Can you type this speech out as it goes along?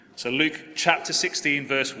So Luke chapter 16,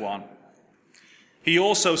 verse 1. He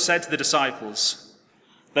also said to the disciples,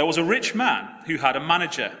 "There was a rich man who had a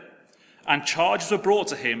manager, and charges were brought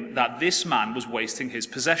to him that this man was wasting his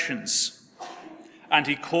possessions. And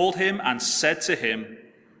he called him and said to him,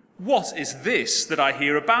 'What is this that I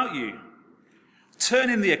hear about you?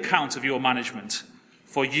 Turn in the account of your management,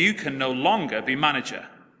 for you can no longer be manager.'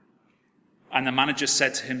 And the manager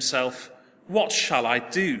said to himself, 'What shall I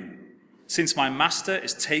do, since my master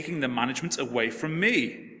is taking the management away from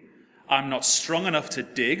me? I'm not strong enough to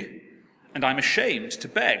dig, and I'm ashamed to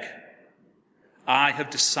beg. I have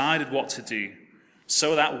decided what to do,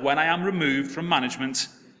 so that when I am removed from management,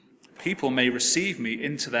 people may receive me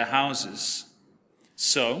into their houses.'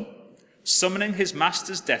 So, summoning his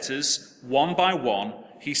master's debtors one by one,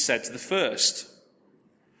 he said to the first,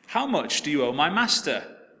 'How much do you owe my master?'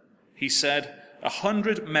 He said,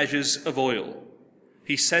 100 measures of oil.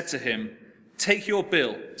 He said to him, 'Take your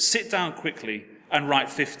bill, sit down quickly, and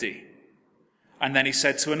write 50. And then he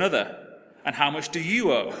said to another, 'And how much do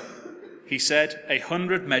you owe?' He said,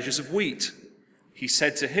 100 measures of wheat. He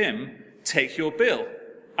said to him, 'Take your bill,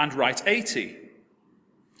 and write 80.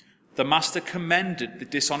 The master commended the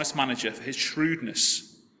dishonest manager for his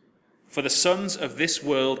shrewdness. For the sons of this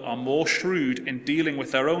world are more shrewd in dealing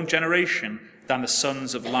with their own generation than the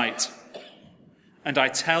sons of light. And I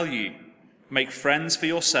tell you, make friends for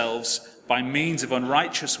yourselves by means of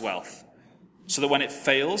unrighteous wealth, so that when it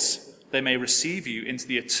fails, they may receive you into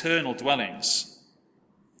the eternal dwellings.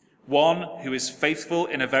 One who is faithful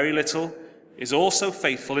in a very little is also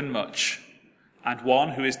faithful in much, and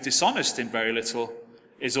one who is dishonest in very little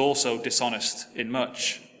is also dishonest in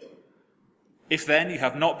much. If then you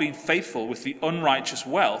have not been faithful with the unrighteous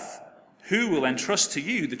wealth, who will entrust to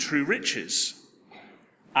you the true riches?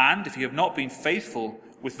 And if you have not been faithful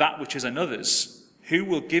with that which is another's, who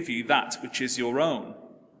will give you that which is your own?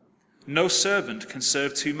 No servant can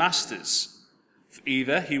serve two masters, for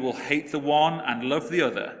either he will hate the one and love the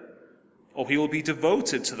other, or he will be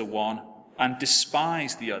devoted to the one and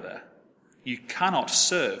despise the other. You cannot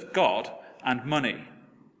serve God and money."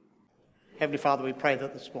 Heavenly Father, we pray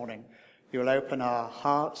that this morning you will open our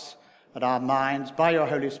hearts and our minds by your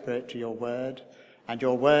Holy Spirit to your word, and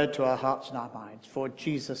your word to our hearts and our minds, for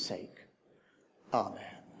Jesus' sake. Amen.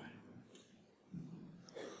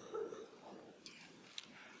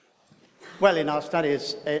 Well, in our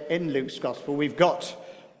studies in Luke's Gospel, we've got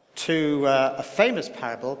to a famous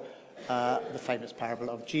parable, the famous parable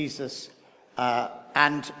of Jesus,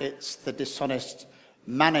 and it's the dishonest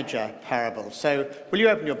manager parable. So will you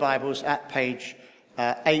open your Bibles at page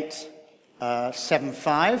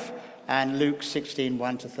 875 and Luke 16,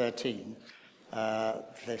 1 to 13.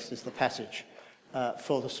 This is the passage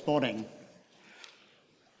for this morning.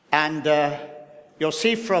 And you'll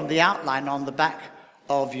see from the outline on the back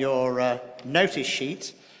of your notice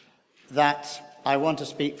sheet that I want to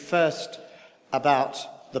speak first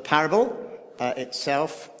about the parable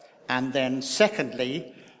itself, and then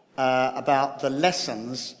secondly about the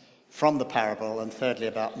lessons from the parable, and thirdly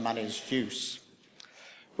about money's use.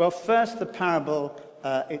 Well, first the parable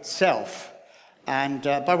itself. And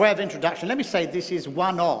by way of introduction, let me say this is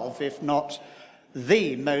one of, if not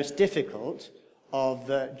the most difficult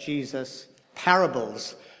of Jesus'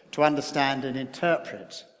 parables to understand and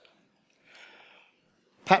interpret.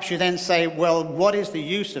 Perhaps you then say, well, what is the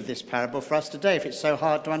use of this parable for us today if it's so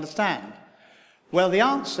hard to understand? Well, the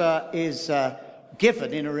answer is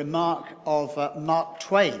given in a remark of Mark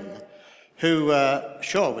Twain, who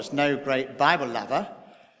sure was no great Bible lover,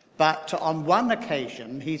 but on one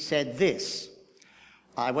occasion he said this.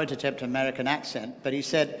 I won't attempt an American accent, but he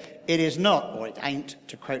said, "It is not, or it ain't,"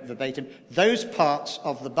 to quote verbatim, "those parts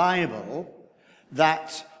of the Bible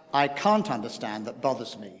that I can't understand that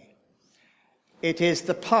bothers me. It is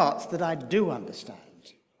the parts that I do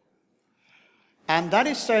understand." And that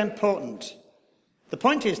is so important. The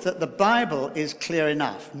point is that the Bible is clear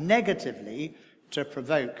enough negatively to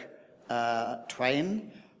provoke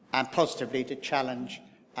Twain, and positively to challenge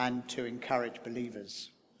and to encourage believers.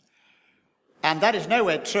 And that is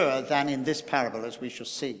nowhere truer than in this parable, as we shall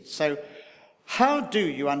see. So how do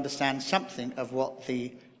you understand something of what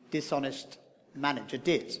the dishonest manager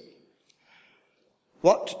did?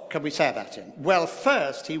 What can we say about him? Well,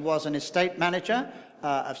 first, he was an estate manager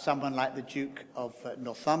of someone like the Duke of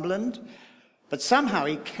Northumberland, but somehow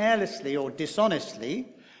he carelessly or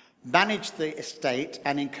dishonestly managed the estate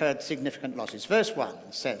and incurred significant losses. Verse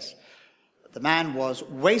 1 says, the man was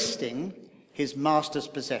wasting his master's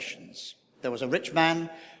possessions. There was a rich man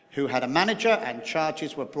who had a manager, and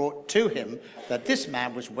charges were brought to him that this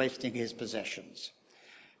man was wasting his possessions.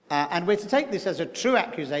 And we're to take this as a true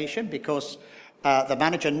accusation because The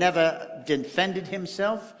manager never defended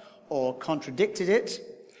himself or contradicted it.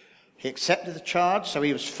 He accepted the charge, so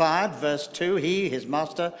he was fired. Verse 2, he, his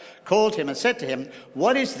master, called him and said to him,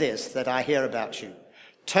 "What is this that I hear about you?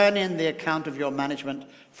 Turn in the account of your management,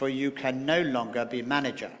 for you can no longer be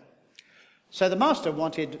manager." So the master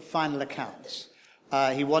wanted final accounts.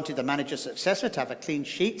 He wanted the manager's successor to have a clean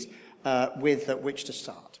sheet with which to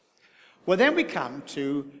start. Well, then we come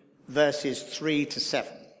to verses 3 to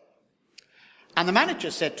 7. And the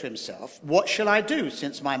manager said to himself, "What shall I do,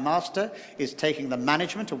 since my master is taking the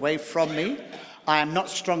management away from me? I am not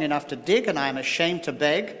strong enough to dig, and I am ashamed to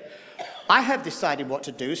beg. I have decided what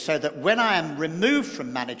to do, so that when I am removed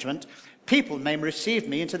from management, people may receive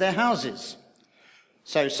me into their houses."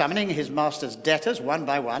 So summoning his master's debtors one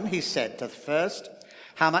by one, he said to the first,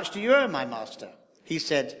 "How much do you owe my master?" He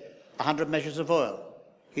said, 100 measures of oil.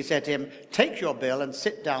 He said to him, "Take your bill and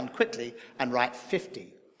sit down quickly and write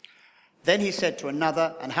 50. Then he said to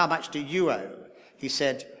another, "And how much do you owe?" He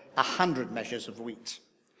said, 100 measures of wheat.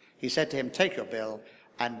 He said to him, "Take your bill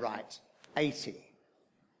and write 80.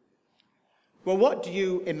 Well, what do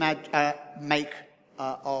you make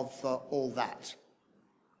of all that?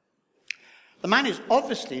 The man is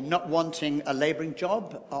obviously not wanting a labouring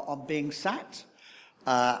job on being sacked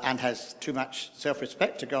and has too much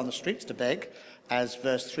self-respect to go on the streets to beg, as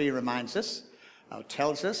verse 3 reminds us, or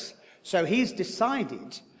tells us. So he's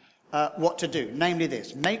decided what to do, namely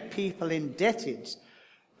this: make people indebted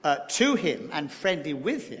to him and friendly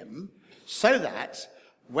with him, so that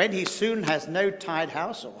when he soon has no tied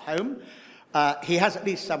house or home, he has at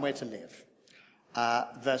least somewhere to live.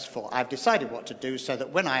 Verse 4, "I've decided what to do, so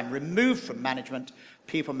that when I am removed from management,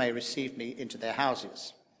 people may receive me into their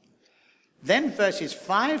houses." Then verses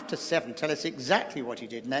 5 to 7 tell us exactly what he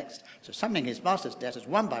did next. So summoning his master's debtors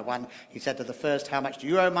one by one, he said to the first, "How much do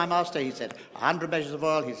you owe my master?" He said, 100 measures of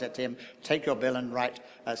oil. He said to him, "Take your bill and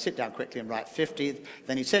sit down quickly and write 50.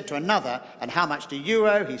 Then he said to another, "And how much do you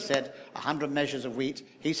owe?" He said, 100 measures of wheat.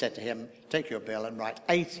 He said to him, "Take your bill and write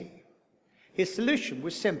 80. His solution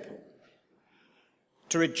was simple: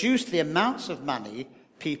 to reduce the amounts of money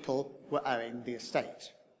people were owing the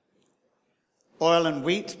estate. Oil and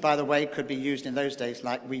wheat, by the way, could be used in those days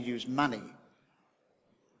like we use money.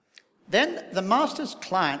 Then the master's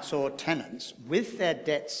clients or tenants, with their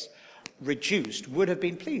debts reduced, would have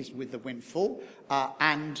been pleased with the windfall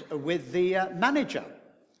and with the manager.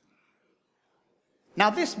 Now,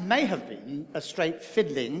 this may have been a straight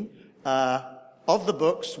fiddling of the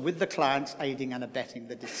books, with the clients aiding and abetting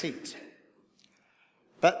the deceit.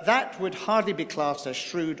 But that would hardly be classed as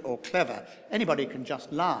shrewd or clever. Anybody can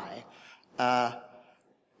just lie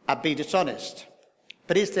and be dishonest.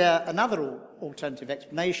 But is there another alternative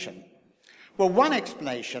explanation? Well, one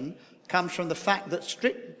explanation comes from the fact that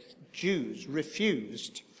strict Jews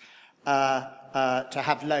refused to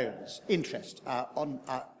have loans, interest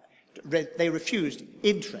they refused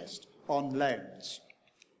interest on loans.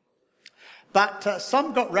 But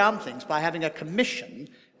some got round things by having a commission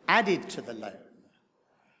added to the loan.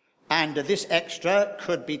 And this extra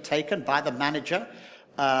could be taken by the manager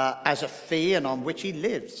as a fee and on which he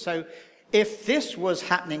lived. So if this was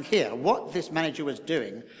happening here, what this manager was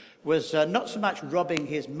doing was not so much robbing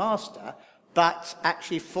his master, but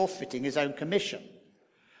actually forfeiting his own commission.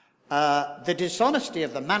 The dishonesty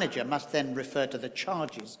of the manager must then refer to the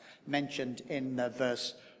charges mentioned in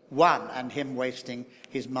verse 1 and him wasting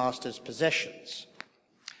his master's possessions.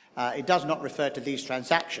 It does not refer to these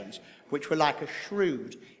transactions, which were like a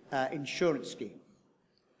shrewd insurance scheme.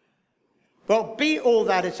 Well, be all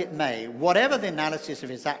that as it may, whatever the analysis of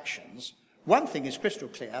his actions, one thing is crystal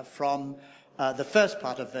clear from the first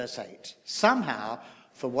part of verse 8. Somehow,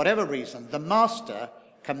 for whatever reason, the master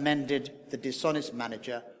commended the dishonest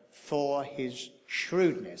manager for his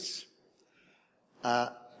shrewdness.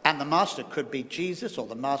 And the master could be Jesus or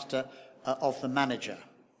the master of the manager.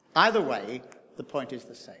 Either way, the point is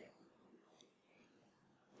the same.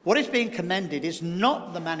 What is being commended is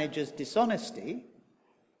not the manager's dishonesty,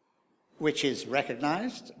 which is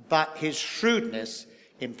recognized, but his shrewdness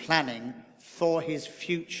in planning for his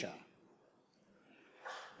future.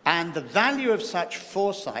 And the value of such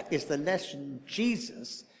foresight is the lesson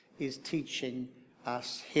Jesus is teaching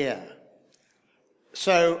us here.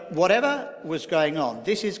 So whatever was going on,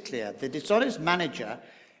 this is clear. The dishonest manager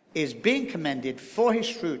is being commended for his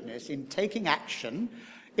shrewdness in taking action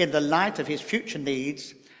in the light of his future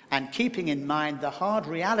needs and keeping in mind the hard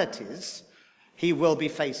realities he will be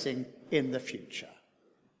facing in the future.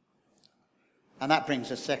 And that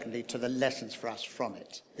brings us, secondly, to the lessons for us from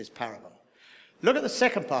it, this parable. Look at the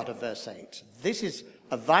second part of verse 8. This is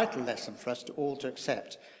a vital lesson for us all to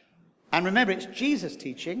accept. And remember, it's Jesus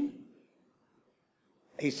teaching,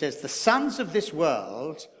 he says, the sons of this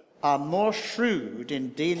world are more shrewd in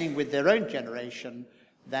dealing with their own generation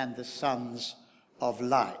than the sons of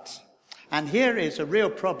light. And here is a real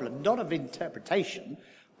problem, not of interpretation,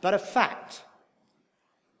 but of fact.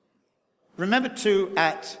 Remember too,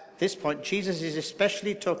 at this point, Jesus is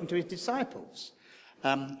especially talking to his disciples.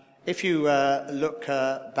 If you look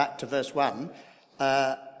back to verse 1,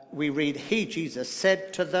 we read, he, Jesus,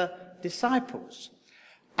 said to the disciples.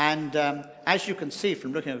 And as you can see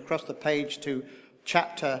from looking across the page to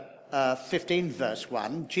chapter 15, verse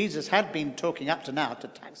 1, Jesus had been talking up to now to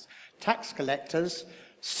tax collectors,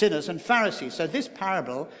 sinners and Pharisees. So this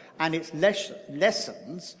parable and its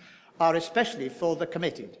lessons are especially for the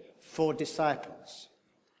committed, for disciples.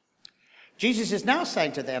 Jesus is now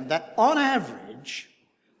saying to them that on average,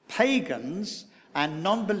 pagans and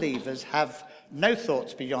non-believers have no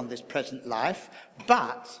thoughts beyond this present life,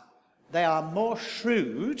 but they are more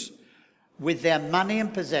shrewd with their money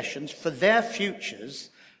and possessions for their futures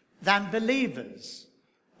than believers,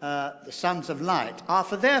 the sons of light, are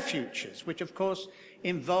for their futures, which of course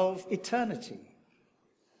involve eternity.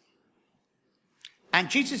 And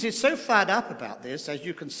Jesus is so fired up about this, as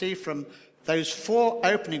you can see from those 4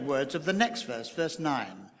 opening words of the next verse, verse 9.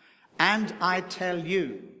 And I tell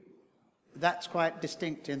you, that's quite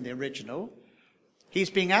distinct in the original. He's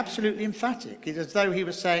being absolutely emphatic. It's as though he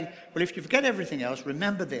was saying, well, if you forget everything else,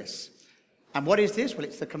 remember this. And what is this? Well,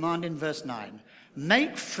 it's the command in verse 9.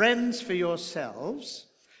 Make friends for yourselves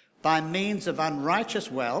by means of unrighteous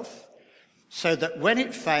wealth, so that when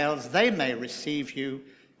it fails, they may receive you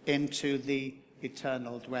into the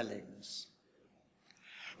eternal dwellings.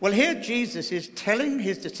 Well, here Jesus is telling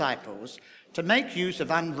his disciples to make use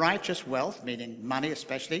of unrighteous wealth, meaning money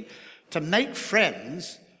especially, to make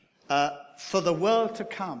friends for the world to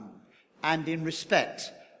come and in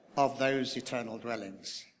respect of those eternal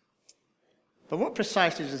dwellings. But what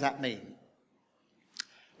precisely does that mean?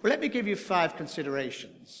 Well, let me give you 5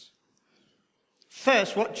 considerations.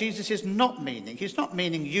 First, what Jesus is not meaning. He's not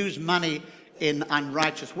meaning use money in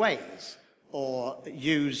unrighteous ways or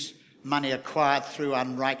use money acquired through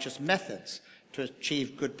unrighteous methods to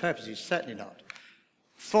achieve good purposes. Certainly not.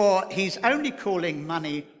 For he's only calling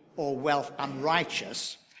money or wealth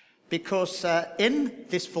unrighteous because in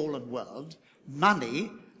this fallen world,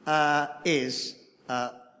 money is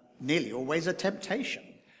nearly always a temptation.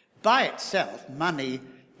 By itself, money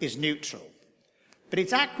is neutral. But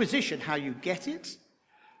its acquisition, how you get it,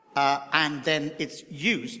 and then its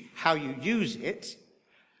use, how you use it,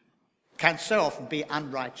 can so often be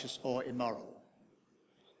unrighteous or immoral.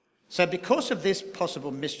 So because of this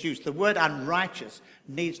possible misuse, the word unrighteous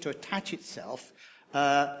needs to attach itself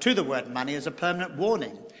to the word money as a permanent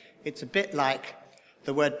warning. It's a bit like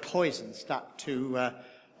the word poison stuck to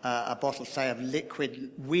a bottle, say, of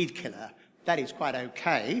liquid weed killer. That is quite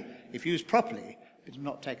okay if used properly, but it's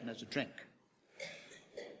not taken as a drink.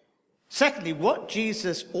 Secondly, what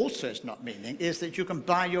Jesus also is not meaning is that you can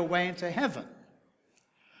buy your way into heaven.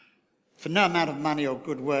 For no amount of money or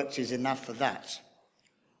good works is enough for that.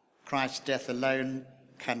 Christ's death alone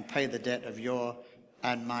can pay the debt of your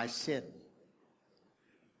and my sin.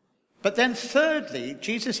 But then thirdly,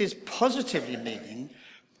 Jesus is positively meaning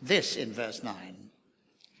this in verse 9.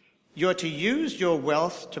 You're to use your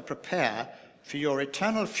wealth to prepare for your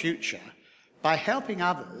eternal future by helping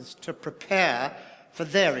others to prepare for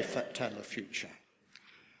their eternal future.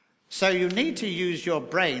 So you need to use your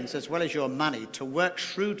brains as well as your money to work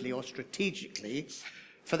shrewdly or strategically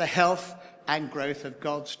for the health and growth of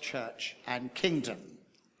God's church and kingdom.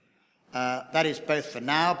 That is both for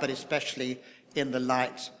now, but especially in the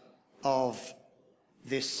light of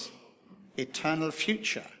this eternal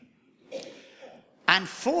future. And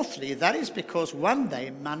fourthly, that is because one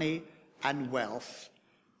day money and wealth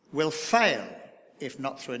will fail, if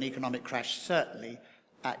not through an economic crash, certainly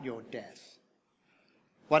at your death.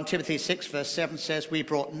 1 Timothy 6 verse 7 says, we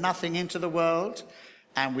brought nothing into the world,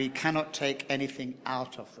 and we cannot take anything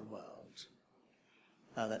out of the world.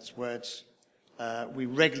 That's words we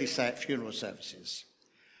regularly say at funeral services.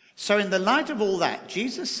 So in the light of all that,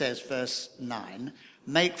 Jesus says, verse 9,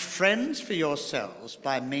 make friends for yourselves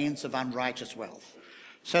by means of unrighteous wealth,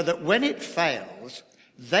 so that when it fails,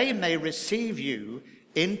 they may receive you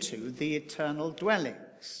into the eternal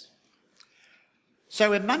dwellings.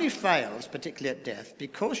 So when money fails, particularly at death,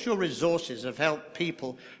 because your resources have helped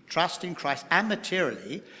people trust in Christ and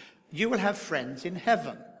materially, you will have friends in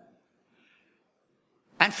heaven.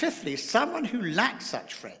 And fifthly, someone who lacks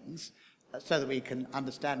such friends, so that we can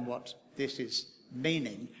understand what this is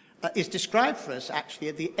meaning, is described for us actually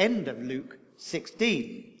at the end of Luke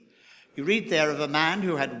 16. You read there of a man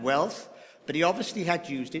who had wealth, but he obviously had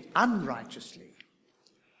used it unrighteously.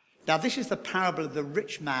 Now, this is the parable of the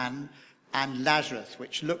rich man and Lazarus,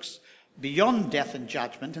 which looks beyond death and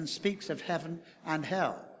judgment and speaks of heaven and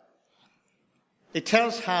hell. It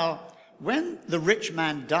tells how when the rich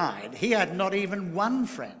man died, he had not even one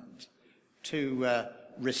friend to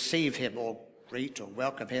receive him or greet or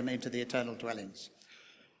welcome him into the eternal dwellings.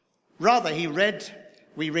 Rather, he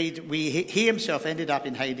himself ended up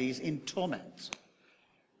in Hades in torment.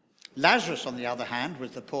 Lazarus, on the other hand,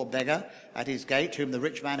 was the poor beggar at his gate, whom the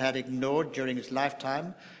rich man had ignored during his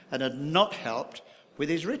lifetime and had not helped with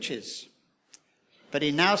his riches. But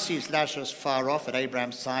he now sees Lazarus far off at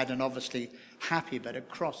Abraham's side and obviously happy, but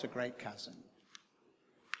across a great chasm.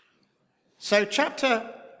 So chapter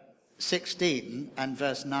 16 and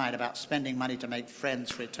verse 9 about spending money to make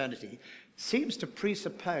friends for eternity seems to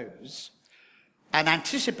presuppose and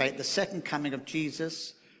anticipate the second coming of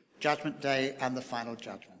Jesus, Judgment Day, and the final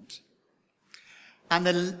judgment. And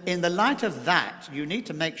in the light of that, you need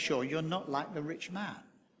to make sure you're not like the rich man.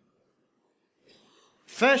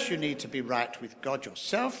 First, you need to be right with God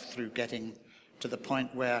yourself through getting to the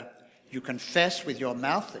point where you confess with your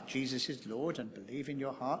mouth that Jesus is Lord and believe in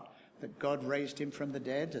your heart that God raised him from the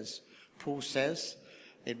dead, as Paul says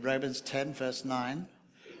in Romans 10, verse 9.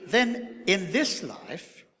 Then, in this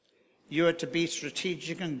life, you are to be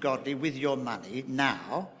strategic and godly with your money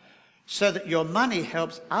now, so that your money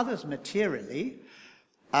helps others materially,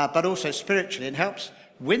 but also spiritually, and helps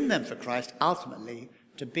win them for Christ ultimately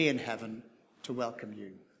to be in heaven to welcome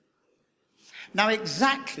you. Now,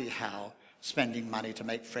 exactly how spending money to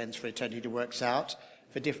make friends for eternity works out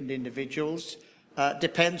for different individuals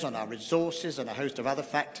depends on our resources and a host of other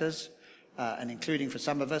factors, and including for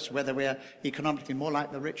some of us whether we're economically more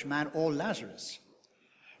like the rich man or Lazarus.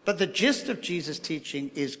 But the gist of Jesus' teaching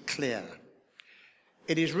is clear.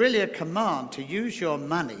 It is really a command to use your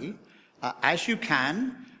money as you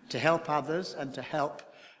can to help others and to help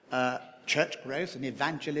church growth and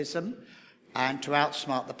evangelism, and to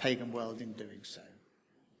outsmart the pagan world in doing so.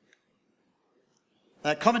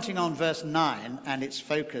 Commenting on verse 9 and its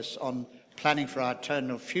focus on planning for our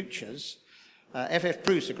eternal futures, F.F.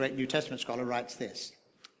 Bruce, a great New Testament scholar, writes this: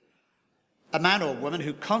 a man or woman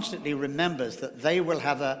who constantly remembers that they will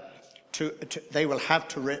have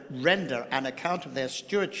to render an account of their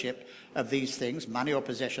stewardship of these things, money or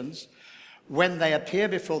possessions, when they appear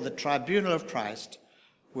before the tribunal of Christ,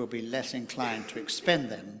 will be less inclined to expend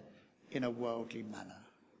them in a worldly manner.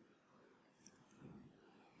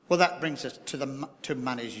 Well, that brings us to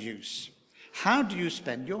money's use. How do you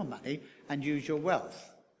spend your money and use your wealth?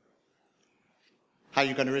 How are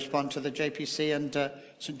you going to respond to the JPC and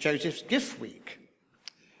St. Joseph's Gift Week?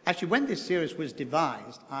 Actually, when this series was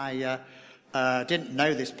devised, I didn't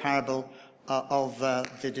know this parable of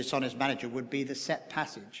the dishonest manager would be the set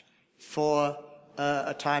passage for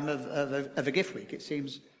a time of a gift week. It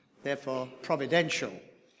seems, therefore, providential.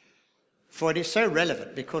 For it is so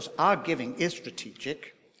relevant because our giving is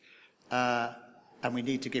strategic, and we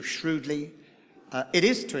need to give shrewdly. It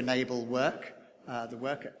is to enable work, the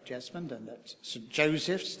work at Jesmond and at St.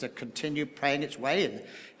 Joseph's, to continue praying its way and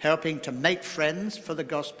helping to make friends for the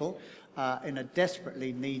gospel in a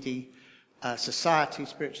desperately needy society,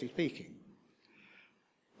 spiritually speaking.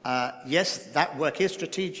 Yes, that work is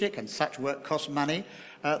strategic and such work costs money.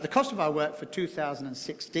 The cost of our work for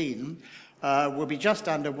 2016 will be just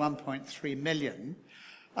under 1.3 million.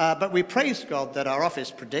 But we praise God that our office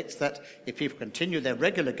predicts that if people continue their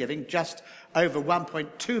regular giving, just over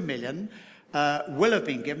 1.2 million will have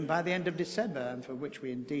been given by the end of December, and for which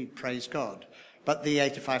we indeed praise God. But the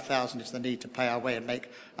 85,000 is the need to pay our way and make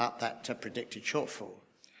up that predicted shortfall.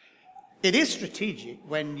 It is strategic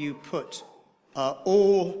when you put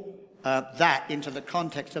all that into the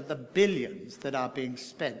context of the billions that are being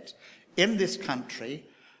spent in this country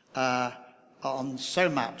on so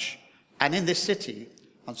much, and in this city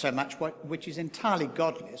on so much which is entirely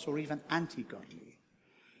godless or even anti-godly.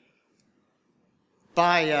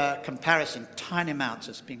 By comparison, tiny amounts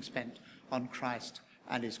are being spent on Christ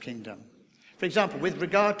and his kingdom. For example, with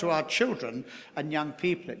regard to our children and young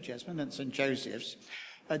people at Jesmond and St. Joseph's,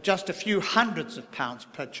 just a few hundreds of pounds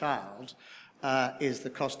per child is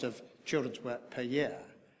the cost of children's work per year.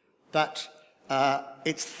 But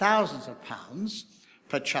it's thousands of pounds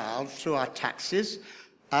per child through our taxes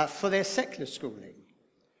for their secular schooling,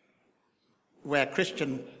 where the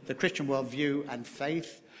Christian worldview and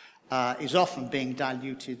faith is often being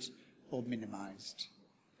diluted or minimized.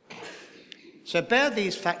 So bear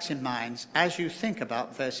these facts in mind as you think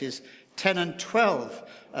about verses 10 and 12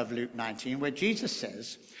 of Luke 19, where Jesus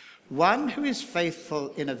says, "One who is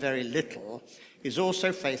faithful in a very little is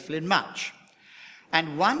also faithful in much,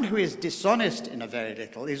 and one who is dishonest in a very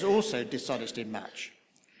little is also dishonest in much.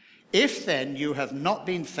 If then you have not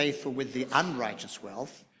been faithful with the unrighteous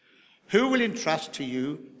wealth, who will entrust to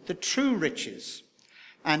you the true riches?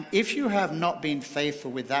 And if you have not been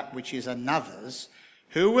faithful with that which is another's,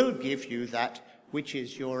 who will give you that which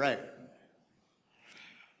is your own?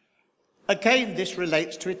 Again, this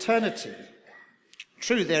relates to eternity.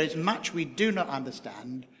 True, there is much we do not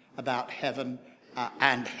understand about heaven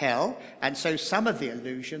and hell, and so some of the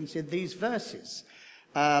allusions in these verses.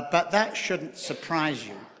 But that shouldn't surprise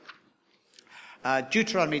you.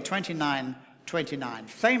 Deuteronomy 29:29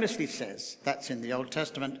 famously says, that's in the Old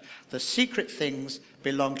Testament, the secret things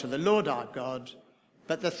belong to the Lord our God,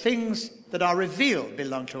 but the things that are revealed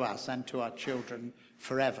belong to us and to our children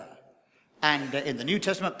forever. And in the New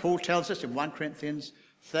Testament, Paul tells us in 1 Corinthians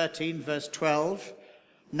 13, verse 12,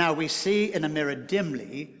 now we see in a mirror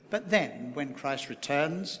dimly, but then, when Christ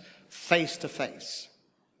returns, face to face.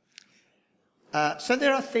 So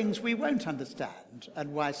there are things we won't understand,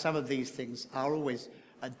 and why some of these things are always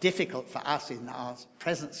difficult for us in our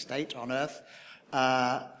present state on earth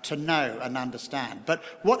to know and understand. But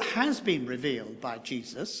what has been revealed by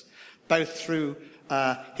Jesus, both through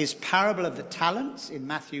his parable of the talents in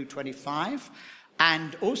Matthew 25,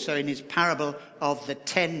 and also in his parable of the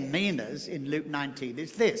 10 minas in Luke 19,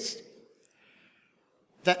 is this: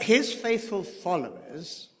 that his faithful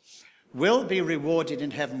followers will be rewarded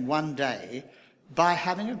in heaven one day by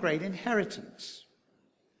having a great inheritance.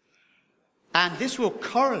 And this will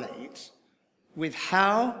correlate with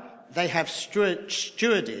how they have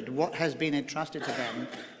stewarded what has been entrusted to them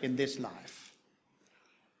in this life.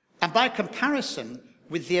 And by comparison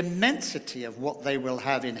with the immensity of what they will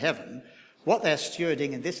have in heaven, what they're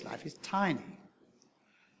stewarding in this life is tiny.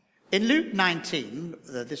 In Luke 19,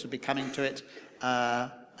 this will be coming to it,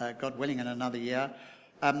 God willing, in another year.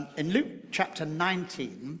 In Luke chapter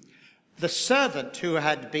 19, the servant who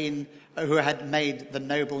had made the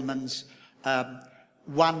nobleman's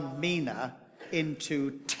 1 mina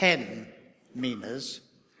into 10 minas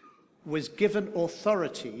was given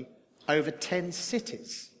authority over 10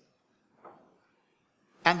 cities.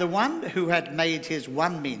 And the one who had made his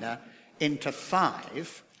 1 mina into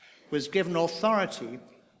 5 was given authority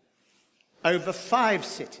over 5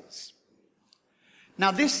 cities.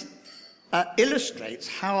 Now this illustrates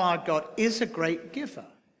how our God is a great giver.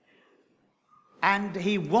 And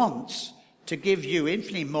he wants to give you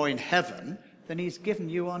infinitely more in heaven than he's given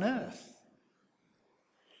you on earth.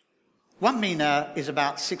 1 mina is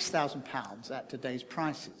about £6,000 at today's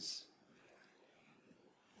prices.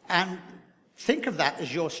 And think of that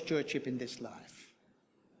as your stewardship in this life.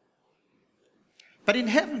 But in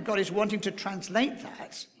heaven, God is wanting to translate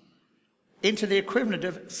that into the equivalent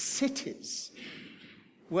of cities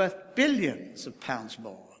worth billions of pounds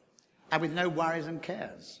more, and with no worries and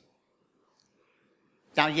cares.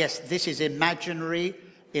 Now, yes, this is imaginary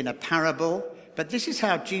in a parable, but this is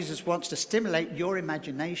how Jesus wants to stimulate your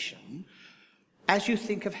imagination as you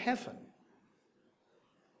think of heaven.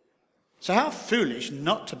 So how foolish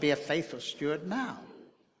not to be a faithful steward now.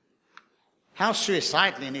 How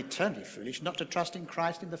suicidally and eternally foolish not to trust in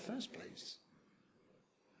Christ in the first place.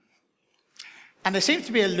 And there seems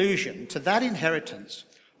to be allusion to that inheritance,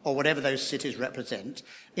 or whatever those cities represent,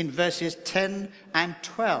 in verses 10 and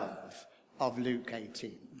 12 of Luke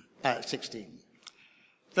 16.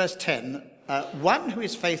 Verse 10, one who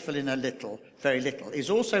is faithful in a little, very little, is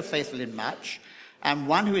also faithful in much, and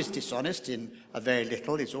one who is dishonest in a very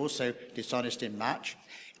little is also dishonest in much.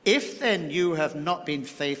 If then you have not been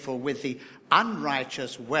faithful with the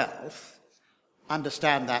unrighteous wealth,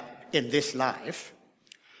 understand that in this life,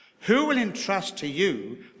 who will entrust to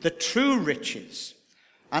you the true riches?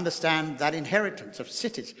 Understand that inheritance of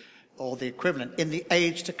cities, or the equivalent, in the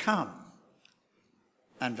age to come.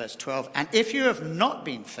 And verse 12, and if you have not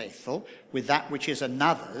been faithful with that which is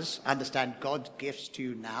another's, understand God's gifts to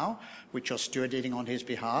you now, which you're stewarding on his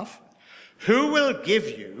behalf, who will give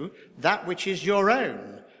you that which is your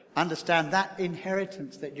own? Understand that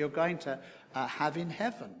inheritance that you're going to have in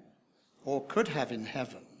heaven, or could have in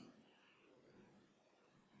heaven.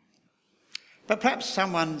 But perhaps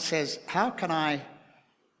someone says, how can I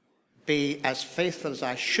be as faithful as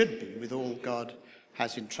I should be with all God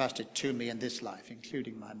has entrusted to me in this life,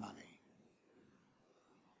 including my money?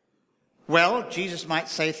 Well, Jesus might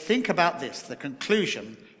say, think about this, the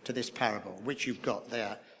conclusion to this parable, which you've got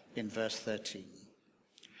there in verse 13.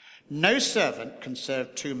 No servant can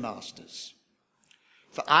serve 2 masters,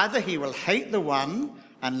 for either he will hate the one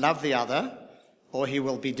and love the other, or he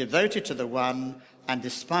will be devoted to the one and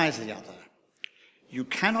despise the other. You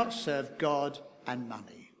cannot serve God and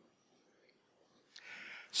money.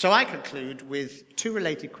 So I conclude with 2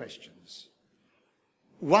 related questions.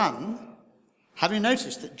 One, Having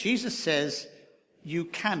noticed that Jesus says you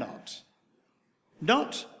cannot,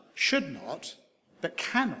 not should not, but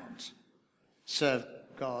cannot serve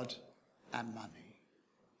God and money.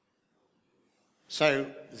 So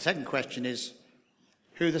the second question is,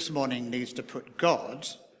 who this morning needs to put God,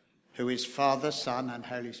 who is Father, Son, and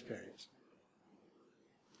Holy Spirit,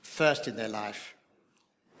 first in their life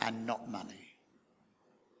and not money?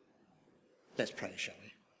 Let's pray, shall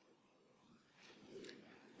we?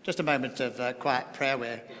 Just a moment of quiet prayer.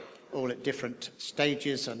 We're all at different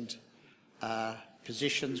stages and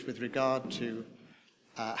positions with regard to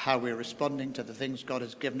how we're responding to the things God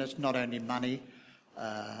has given us, not only money,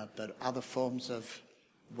 but other forms of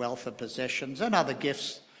wealth and possessions and other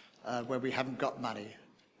gifts where we haven't got money,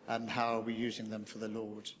 and how are we using them for the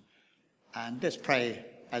Lord. And let's pray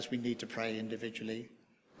as we need to pray individually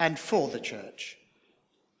and for the church.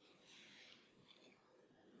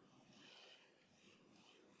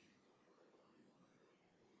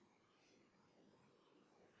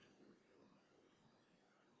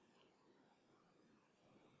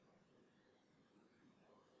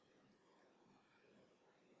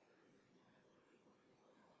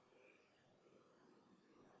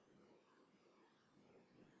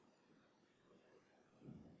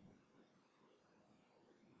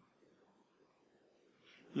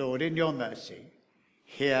 Lord, in your mercy,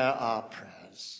 hear our prayers.